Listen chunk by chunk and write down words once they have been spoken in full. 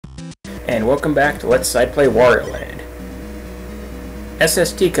And welcome back to Let's Sideplay Wario Land.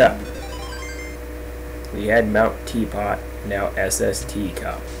 SST Cup. We had Mount Teapot, now SST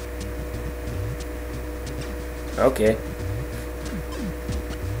Cup. Okay.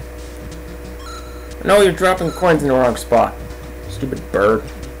 No, you're dropping coins in the wrong spot. Stupid bird.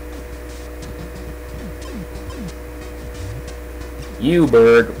 You,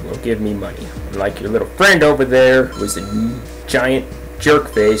 bird, will give me money. Unlike your little friend over there, who's a giant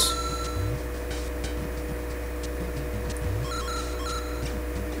jerk face.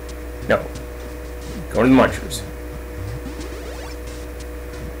 No. Go to the munchers.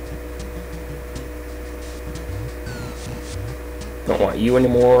 Don't want you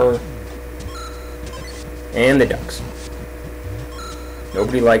anymore. And the ducks.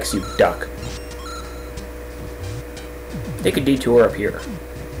 Nobody likes you, duck. Take a detour up here.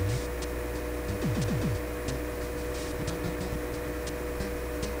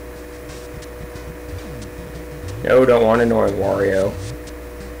 No, don't want annoying Wario.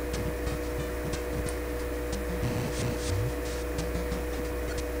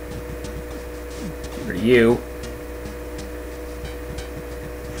 For you.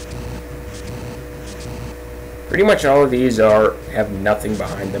 Pretty much all of these have nothing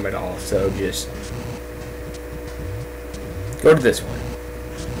behind them at all, so just go to this one.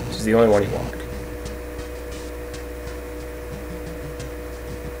 This is the only one you want.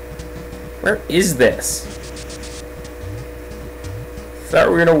 Where is this? Thought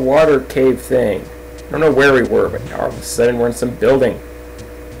we were in a water cave thing. I don't know where we were, but now all of a sudden we're in some building.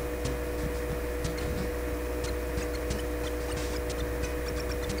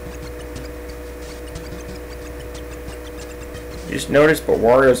 You just noticed, but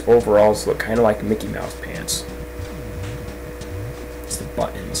Wario's overalls look kind of like Mickey Mouse pants. It's the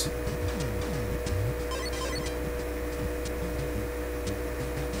buttons.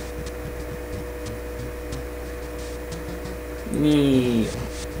 Nee.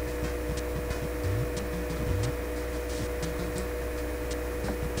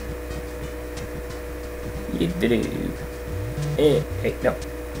 You did it. Hey, no.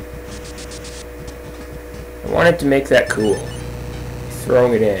 I wanted to make that cool.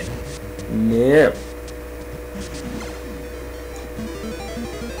 Throwing it in. No.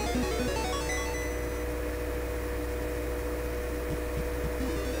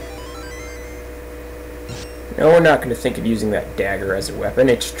 No, we're not going to think of using that dagger as a weapon.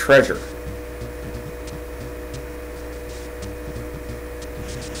 It's treasure.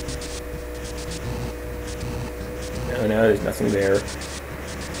 No, there's nothing there.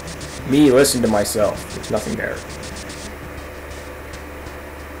 Me, listen to myself. There's nothing there.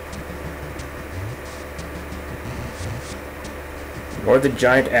 Or the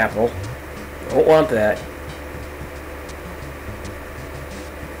giant apple. Don't want that.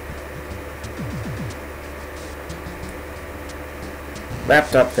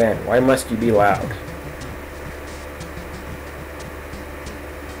 Laptop fan, why must you be loud?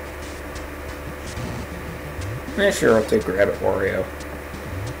 Sure, I'll take grab it, Wario.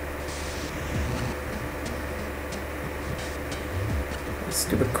 These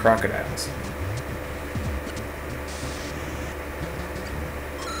stupid crocodiles.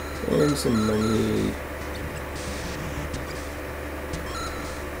 And some money.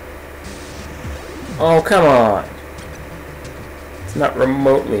 Oh, come on. It's not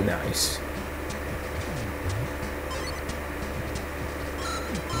remotely nice.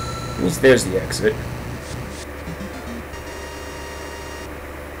 At least there's the exit.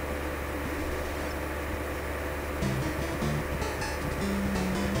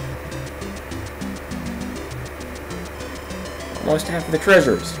 Almost half of the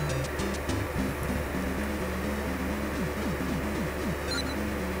treasures.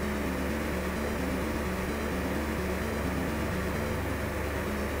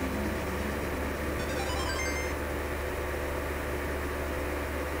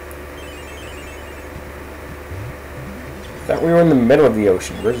 Thought we were in the middle of the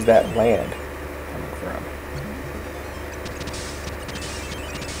ocean. Where's that land coming from?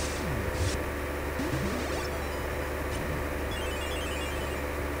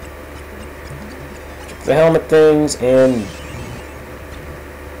 Check the helmet things and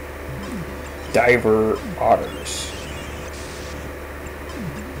diver otters.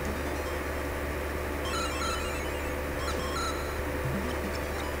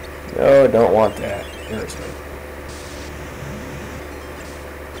 No, I don't want that. There's no.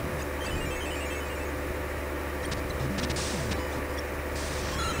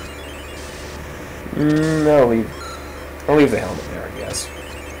 I'll leave the helmet there, I guess.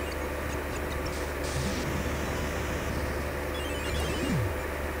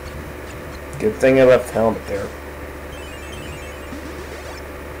 Good thing I left the helmet there.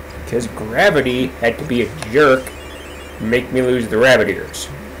 Because gravity had to be a jerk and make me lose the rabbit ears.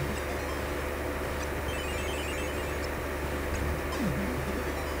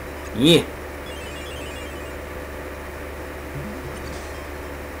 Yeah.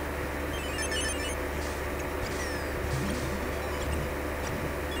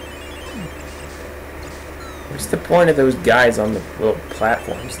 What's the point of those guys on the little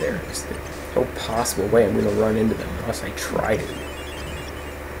platforms there? There's no possible way I'm going to run into them unless I try to.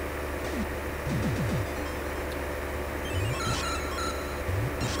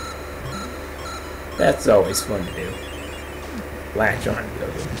 That's always fun to do. Latch on to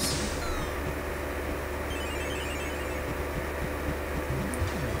those.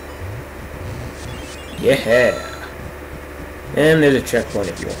 Yeah. And there's a checkpoint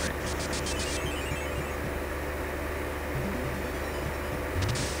if you want it.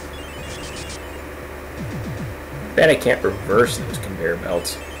 Bet I can't reverse those conveyor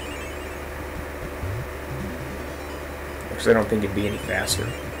belts. Because I don't think it'd be any faster.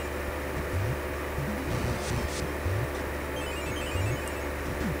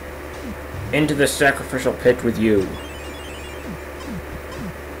 Into the sacrificial pit with you.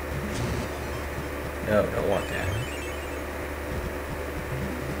 No, don't want that.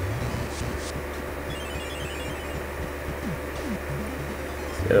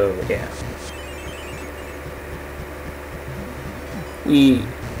 So, yeah.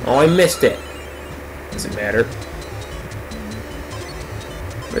 Oh, I missed it. Doesn't matter.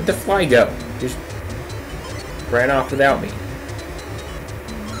 Where'd the fly go? Just ran off without me.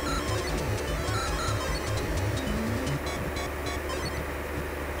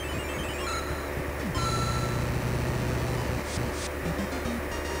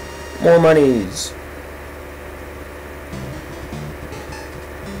 More monies.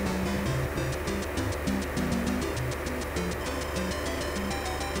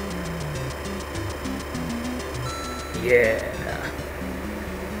 Yeah.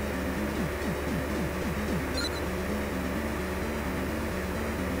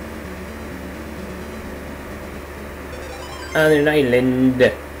 On an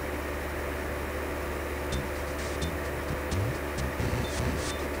island.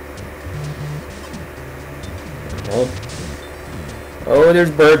 Oh,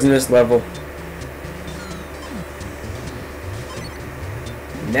 there's birds in this level.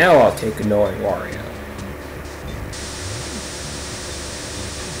 Now I'll take annoying Wario.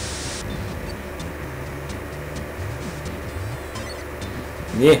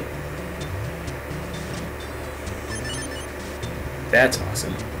 Yeah. That's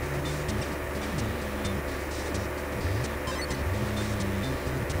awesome.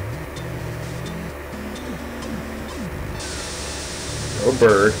 No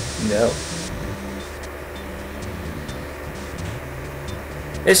bird. No.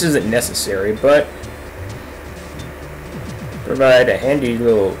 This isn't necessary, but provide a handy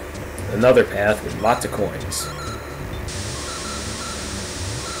little another path with lots of coins.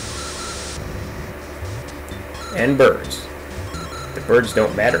 And birds. The birds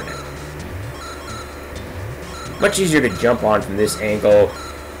don't matter now. Much easier to jump on from this angle,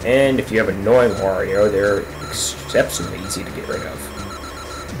 and if you have annoying Wario, they're exceptionally easy to get rid of.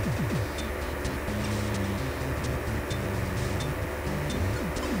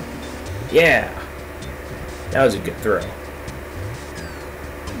 Yeah! That was a good throw.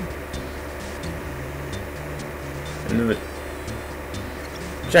 And the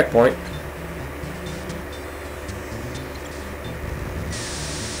checkpoint.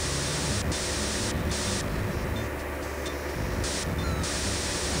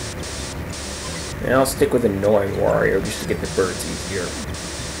 And I'll stick with annoying Wario just to get the birds easier.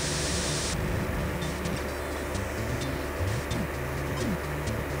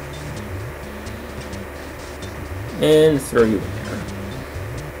 And throw you in there.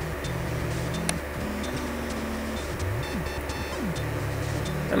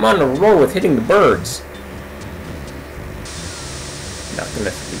 I'm on a roll with hitting the birds. Not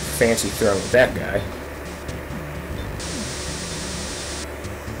gonna be fancy throwing with that guy.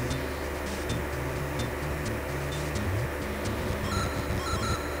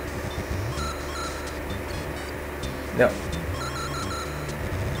 No.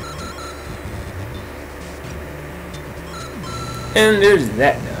 And there's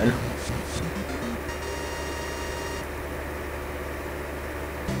that done.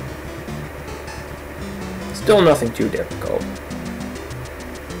 Still nothing too difficult.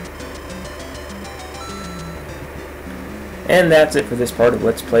 And that's it for this part of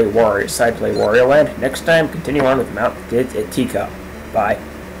Let's Play Wario, Sideplay Wario Land. Next time, continue on with Mount Teacup. Bye.